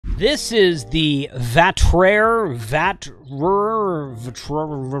This is the Vatrer,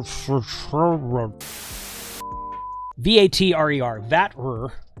 V-A-T-R-E-R,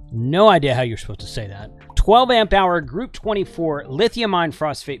 Vatrer. No idea how you're supposed to say that. 12 amp hour Group 24 lithium iron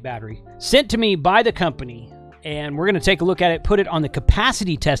phosphate battery sent to me by the company. And we're going to take a look at it, put it on the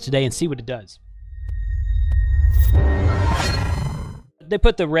capacity test today and see what it does. They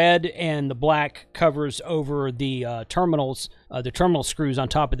put the red and the black covers over the terminal screws on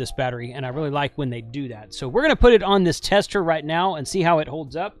top of this battery, and I really like when they do that. So we're going to put it on this tester right now and see how it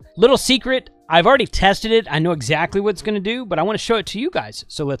holds up. Little secret, I've already tested it. I know exactly what it's going to do, but I want to show it to you guys,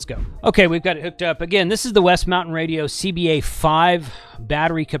 so let's go. Okay, we've got it hooked up. Again, this is the West Mountain Radio CBA-V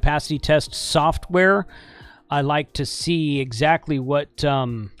battery capacity test software. I like to see exactly what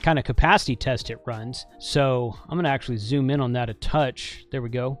kind of capacity test it runs. So I'm going to actually zoom in on that a touch. There we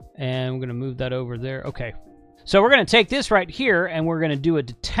go. And we're going to move that over there. Okay. So we're going to take this right here and we're going to do a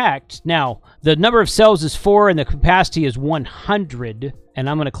detect. Now, the number of cells is 4 and the capacity is 100. And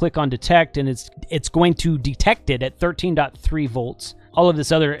I'm going to click on detect and it's going to detect it at 13.3 volts. All of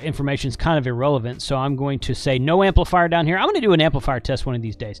this other information is kind of irrelevant, so I'm going to say no amplifier down here. I'm going to do an amplifier test one of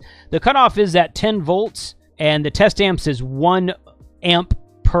these days. The cutoff is at 10 volts. And the test amps is 1 amp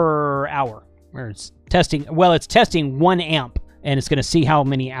per hour. Or it's testing 1 amp, and it's going to see how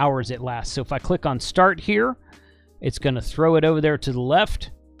many hours it lasts. So if I click on start here, it's going to throw it over there to the left.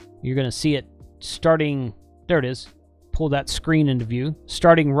 You're going to see it starting, there it is. Pull that screen into view.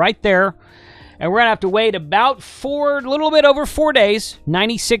 Starting right there. And we're going to have to wait about a little bit over 4 days.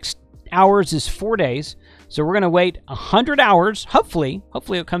 96 hours is 4 days. So we're going to wait 100 hours. Hopefully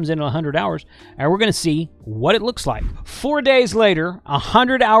it comes in 100 hours. And we're going to see what it looks like. 4 days later,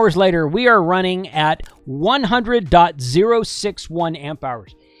 100 hours later, we are running at 100.061 amp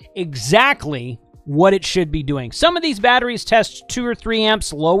hours. Exactly what it should be doing. Some of these batteries test 2 or 3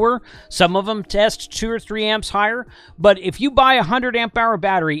 amps lower. Some of them test 2 or 3 amps higher. But if you buy a 100 amp hour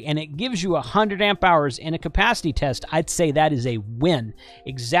battery and it gives you 100 amp hours in a capacity test, I'd say that is a win.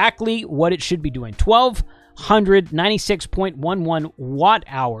 Exactly what it should be doing. 1,296.11 watt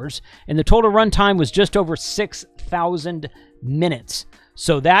hours, and the total runtime was just over 6,000 minutes.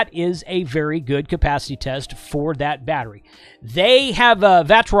 So that is a very good capacity test for that battery. They have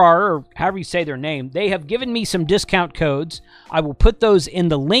Vatrer, or however you say their name, they have given me some discount codes. I will put those in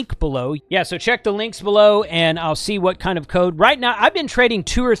the link below. Yeah, so check the links below and I'll see what kind of code. Right now, I've been trading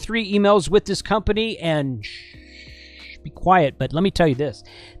 2 or 3 emails with this company and be quiet, but let me tell you this.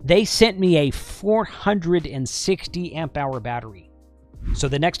 They sent me a 460 amp hour battery. So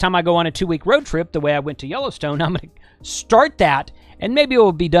the next time I go on a 2-week road trip, the way I went to Yellowstone, I'm going to start that, and maybe it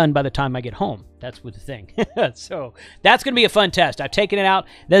will be done by the time I get home. That's what the thing. So that's going to be a fun test. I've taken it out.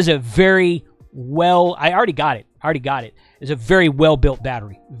 That's a very I already got it. It's a very well-built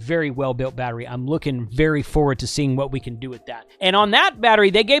battery. Very well-built battery. I'm looking very forward to seeing what we can do with that. And on that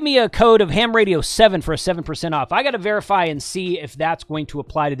battery, they gave me a code of Ham Radio 7 for a 7% off. I got to verify and see if that's going to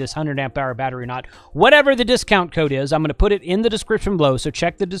apply to this 100 amp hour battery or not. Whatever the discount code is, I'm going to put it in the description below. So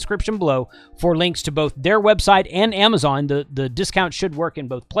check the description below for links to both their website and Amazon. The discount should work in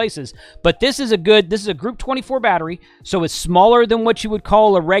both places. But this is a Group 24 battery. So it's smaller than what you would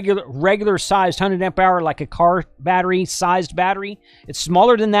call a regular sized 100 amp hour, like a car battery sized battery. It's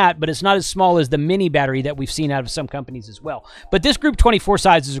smaller than that, but it's not as small as the mini battery that we've seen out of some companies as well. But this Group 24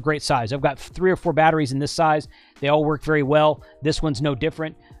 size is a great size. I've got 3 or 4 batteries in this size. They all work very well. This one's no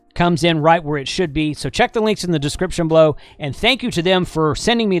different. Comes in right where it should be. So check the links in the description below. And thank you to them for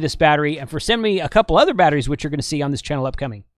sending me this battery and for sending me a couple other batteries, which you're going to see on this channel upcoming.